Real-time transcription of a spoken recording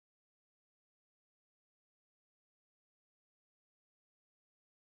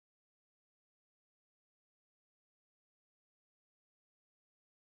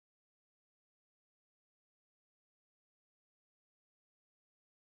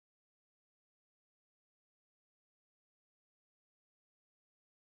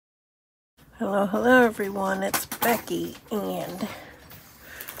Hello everyone, it's Becky, and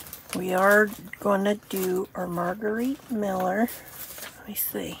we are going to do our Margarete Miller. Let me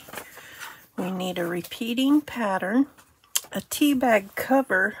see. We need a repeating pattern, a tea bag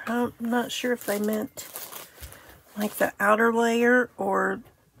cover. I'm not sure if they meant like the outer layer or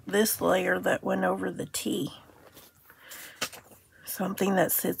this layer that went over the tea. Something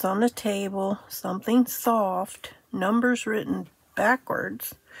that sits on the table, something soft, numbers written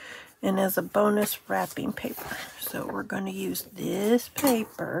backwards, and as a bonus wrapping paper. So we're going to use this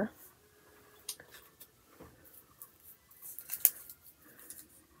paper.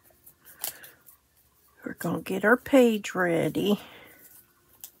 We're going to get our page ready.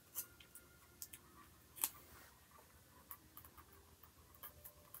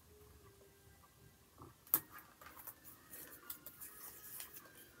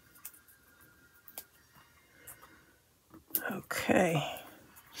 Okay.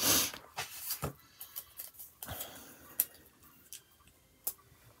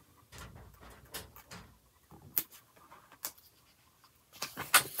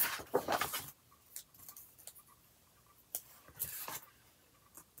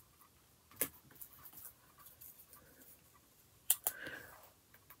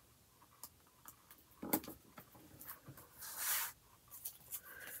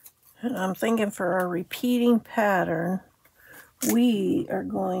 And I'm thinking for our repeating pattern, we are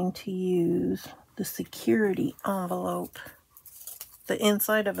going to use the security envelope, the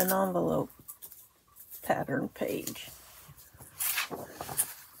inside of an envelope pattern page.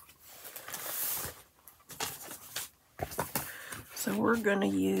 So we're going to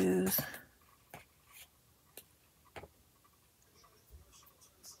use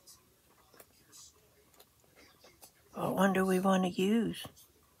what one do we want to use?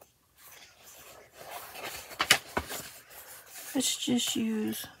 Let's just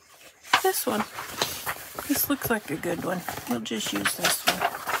use this one. This looks like a good one. We'll just use this one.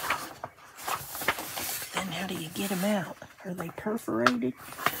 Then how do you get them out? Are they perforated?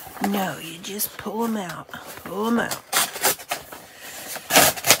 No, you just pull them out. Pull them out.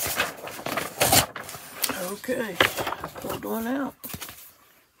 Okay, I pulled one out.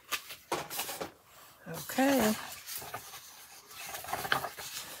 Okay.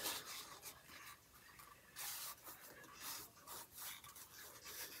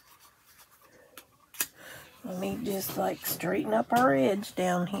 Let me just like straighten up our edge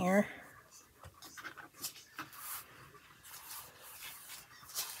down here.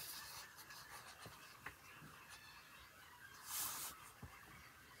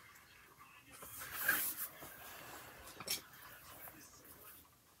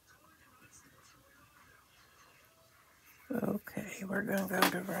 Okay, we're going to go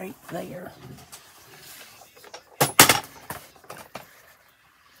to right there.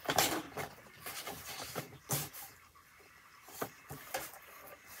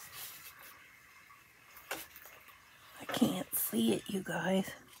 I can't see it, you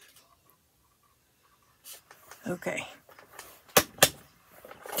guys. Okay.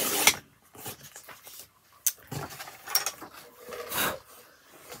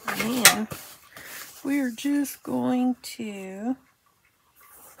 And then we're just going to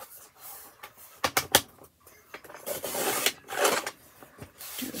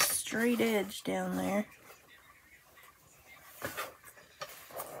do a straight edge down there.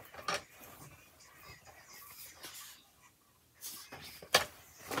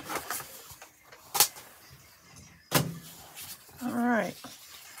 Alright,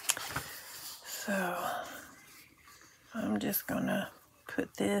 so I'm just gonna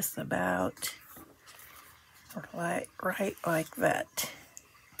put this about right like that.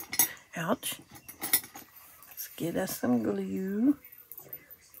 Ouch. Let's get us some glue.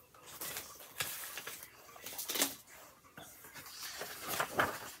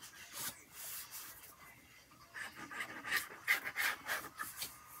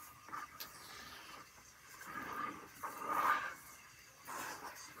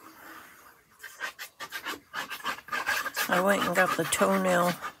 I went and got the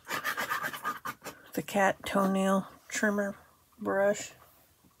toenail, the cat toenail trimmer brush.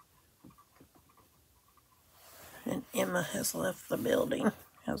 And Emma has left the building,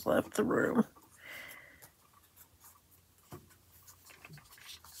 has left the room.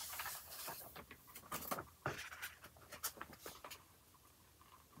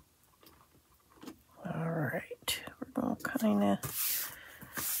 Alright, we're going to kind of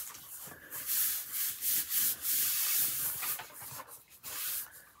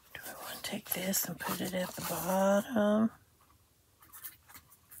take this and put it at the bottom.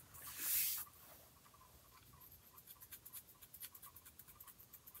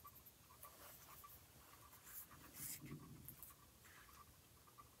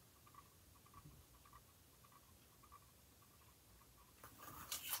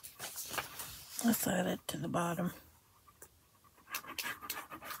 Let's add it to the bottom.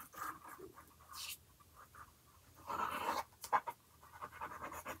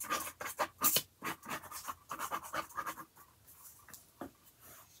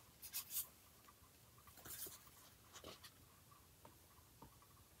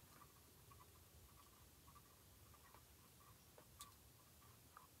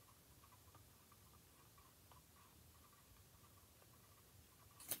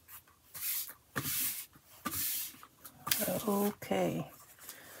 Okay,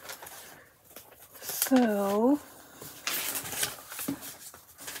 so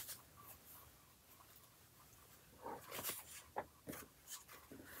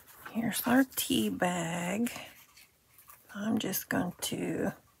here's our tea bag. I'm just going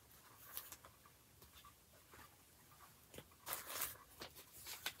to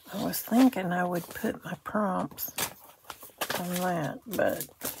I was thinking I would put my prompts on that, but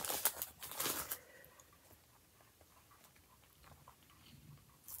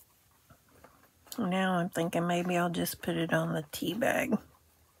now I'm thinking maybe I'll just put it on the tea bag.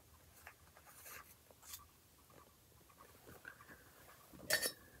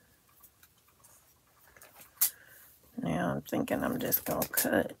 Now I'm thinking I'm just going to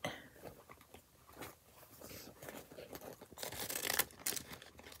cut.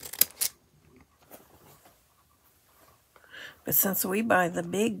 But since we buy the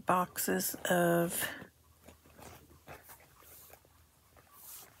big boxes of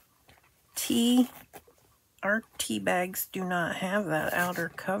tea, our tea bags do not have that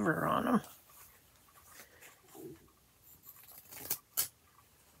outer cover on them.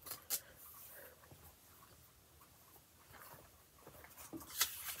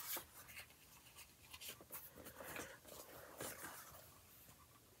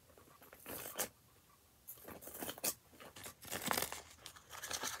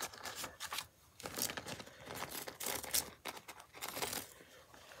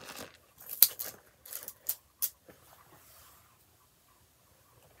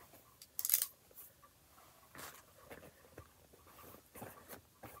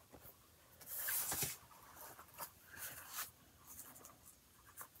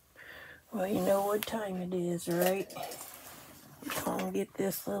 Well, you know what time it is, right? We're going to get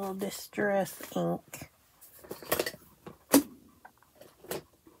this little distress ink.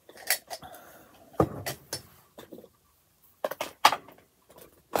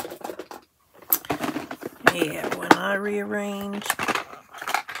 Yeah, when I rearrange,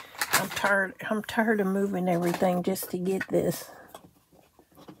 I'm tired of moving everything just to get this.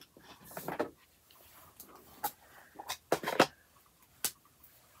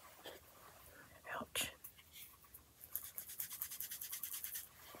 Ouch.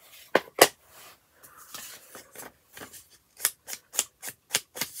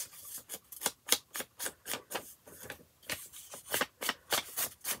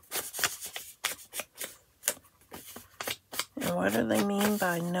 And what do they mean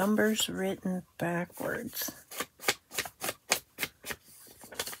by numbers written backwards?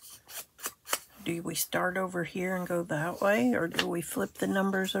 Do we start over here and go that way, or do we flip the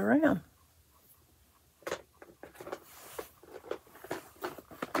numbers around?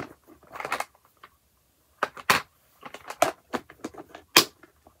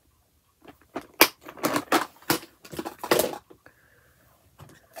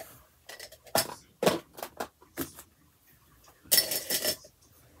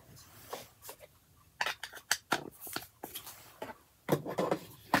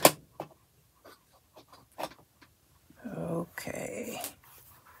 Okay.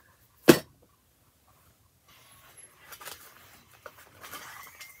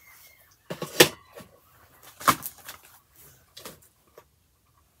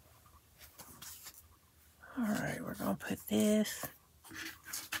 All right, we're going to put this.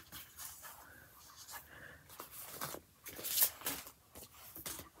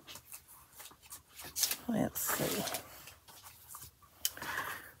 Let's see.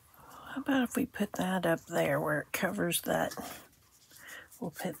 How about if we put that up there where it covers that?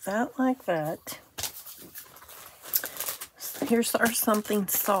 We'll put that like that. Here's our something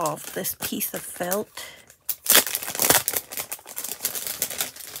soft, this piece of felt.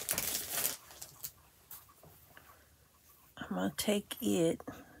 I'm going to take it,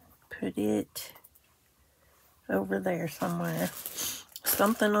 put it over there somewhere.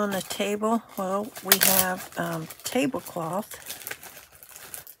 Something on the table. Well, we have tablecloth.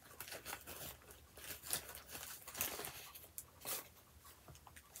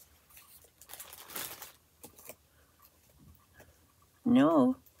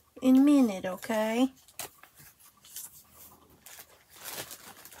 No, in a minute, okay?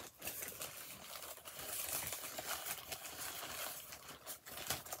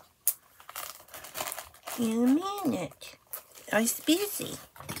 in a minute. I was busy.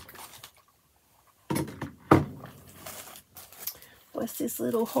 Bless this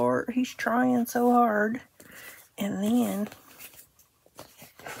little heart. He's trying so hard. And then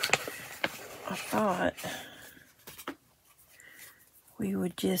I thought we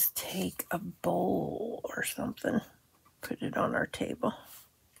would just take a bowl or something, put it on our table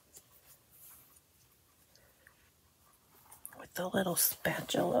with a little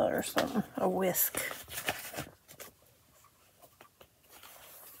spatula or something, a whisk.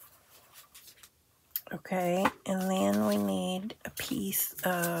 Okay, and then we need a piece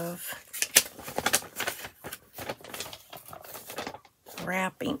of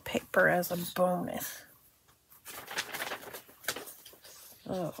wrapping paper as a bonus.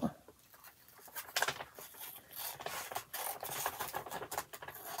 Oh.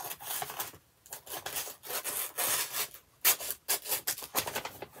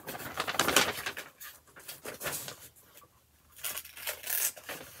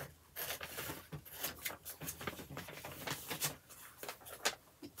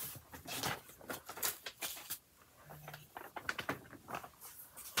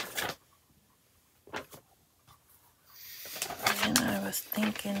 And I was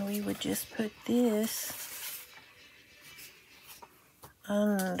thinking we would just put this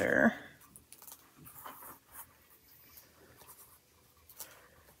under.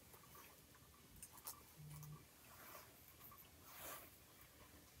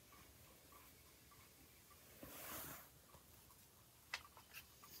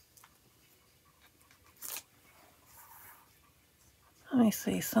 Let me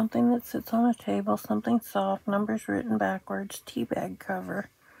see, something that sits on a table, something soft, numbers written backwards, tea bag cover.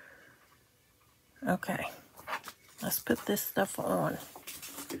 Okay, let's put this stuff on.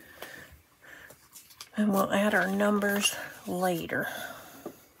 And we'll add our numbers later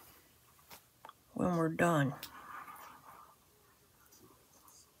when we're done.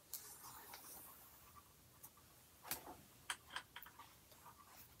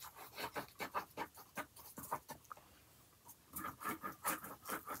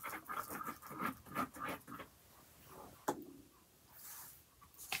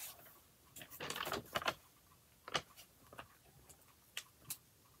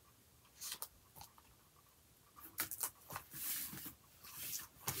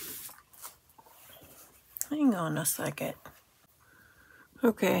 Hang on a second.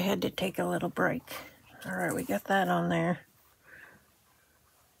 Okay, I had to take a little break. All right, we got that on there.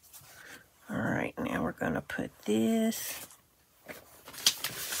 All right, now we're going to put this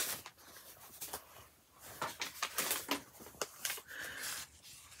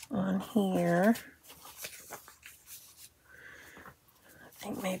on here. I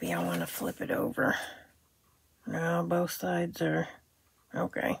think maybe I want to flip it over. No, both sides are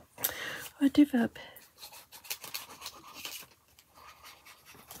okay. I give up.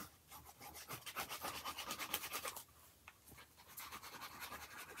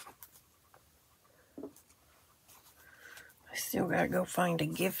 I still gotta go find a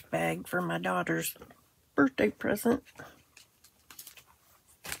gift bag for my daughter's birthday present.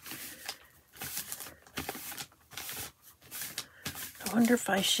 I wonder if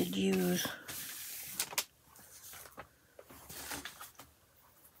I should use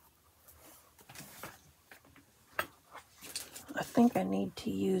I think I need to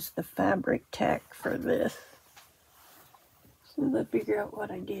use the fabric tack for this. So let's figure out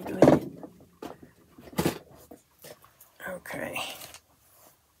what I did with it. Okay.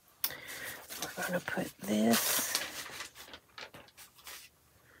 We're going to put this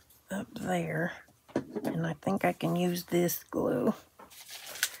up there. And I think I can use this glue.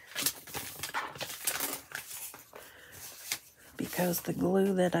 Because the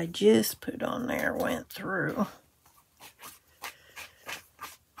glue that I just put on there went through.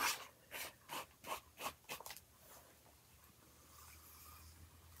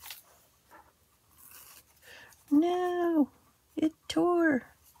 No, it tore.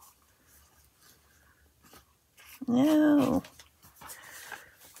 No.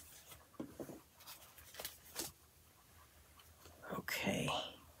 Okay.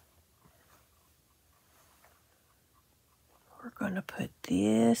 We're going to put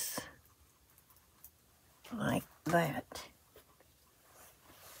this like that.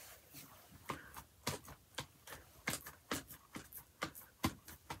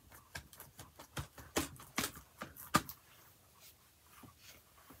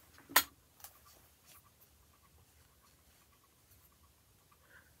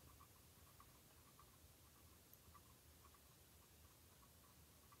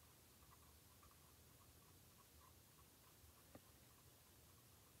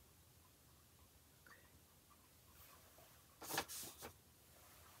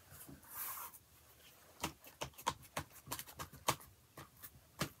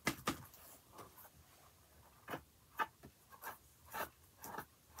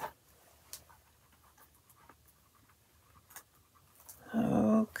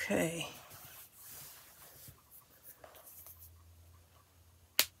 Okay.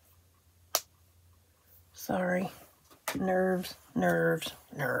 Sorry. Nerves, nerves,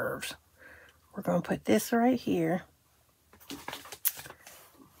 nerves. We're going to put this right here.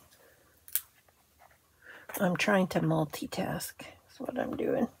 I'm trying to multitask. That's what I'm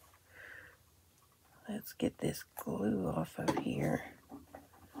doing. Let's get this glue off of here.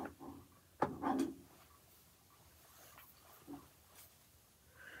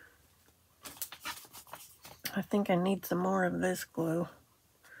 I think I need some more of this glue.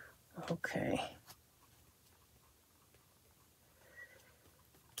 Okay.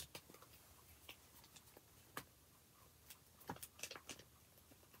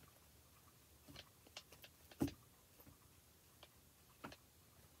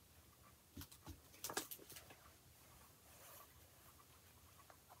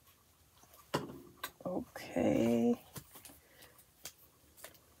 Okay.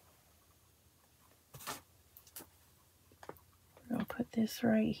 We're going to put this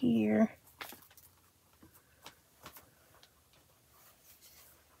right here.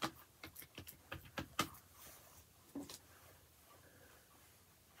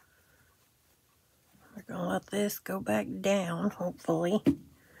 We're going to let this go back down, hopefully.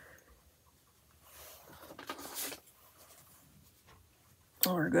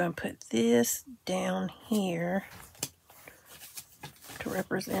 We're going to put this down here to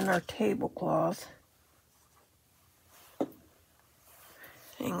represent our tablecloth.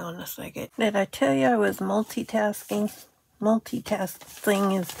 Hang on a second. Did I tell you I was multitasking?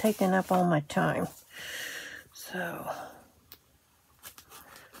 Multitasking is taking up all my time. So,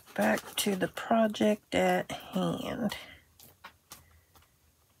 back to the project at hand.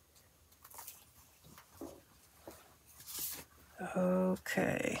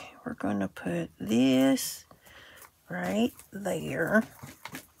 Okay, we're going to put this right there.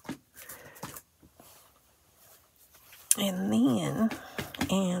 And then,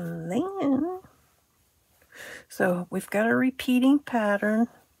 so we've got a repeating pattern,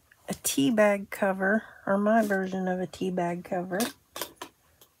 a tea bag cover, or my version of a tea bag cover.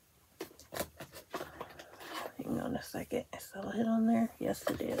 Hang on a second, is the lid on there? Yes,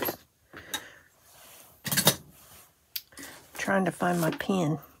 it is. Trying to find my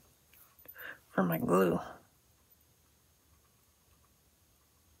pin for my glue.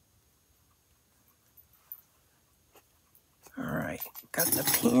 Alright, got the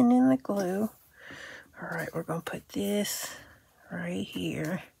pin in the glue. Alright, we're going to put this right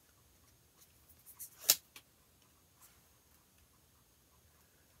here.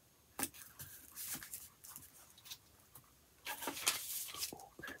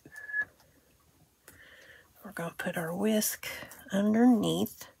 We're going to put our whisk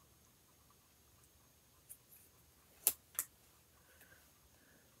underneath.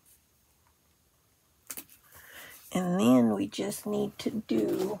 And then we just need to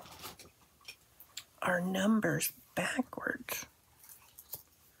do our numbers backwards.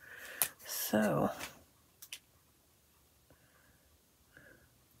 So,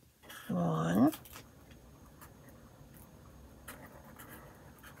 1,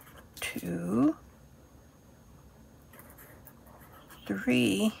 2,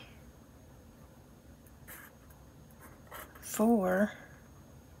 3, 4,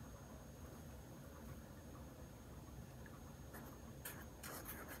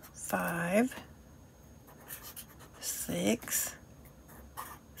 5, 6,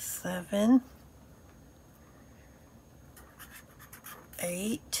 7,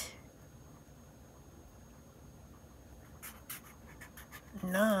 8,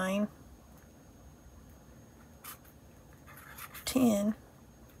 9, 10,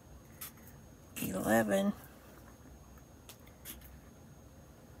 11,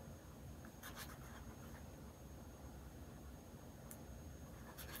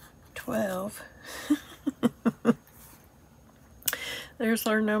 12. There's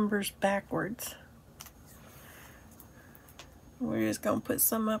our numbers backwards. We're just going to put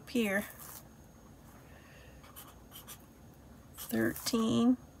some up here.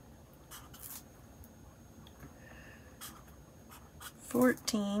 13,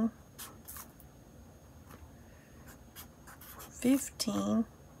 14, 15,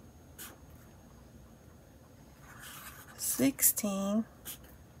 16,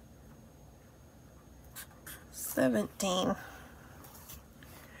 17,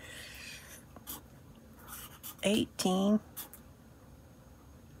 18,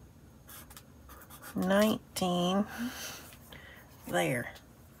 19, there.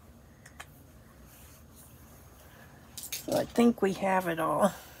 So I think we have it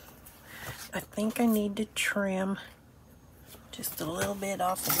all. I think I need to trim Just a little bit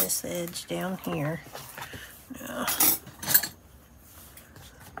off of this edge down here. Yeah.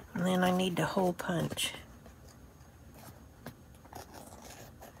 And then I need to hole punch.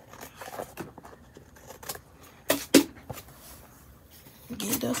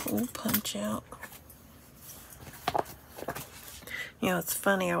 Get a hole punch out. You know, it's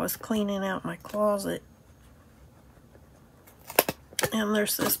funny, I was cleaning out my closet and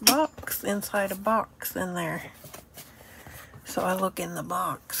there's this box inside a box in there. So I look in the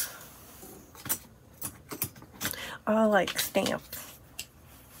box. I like stamps.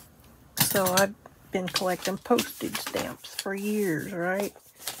 So I've been collecting postage stamps for years, right?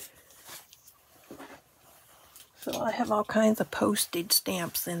 So I have all kinds of postage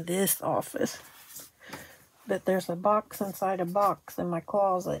stamps in this office. But there's a box inside a box in my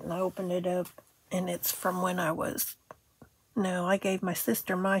closet, and I opened it up, and it's from when I was, no, I gave my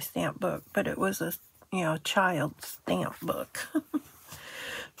sister my stamp book, but it was a, you know, child's stamp book.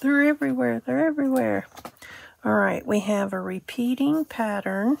 They're everywhere, they're everywhere. All right, we have a repeating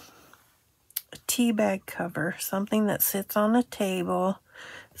pattern, a tea bag cover, something that sits on a table,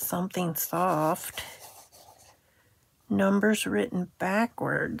 something soft, numbers written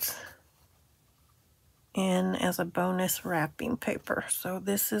backwards, and as a bonus wrapping paper. So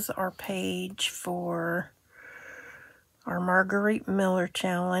this is our page for our Margarete Miller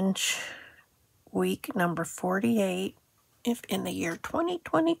Challenge, week number 48, if in the year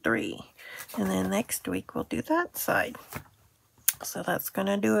 2023. And then next week we'll do that side. So that's going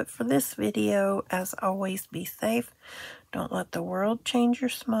to do it for this video. As always, be safe. Don't let the world change your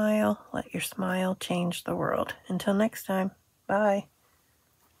smile. Let your smile change the world. Until next time, bye.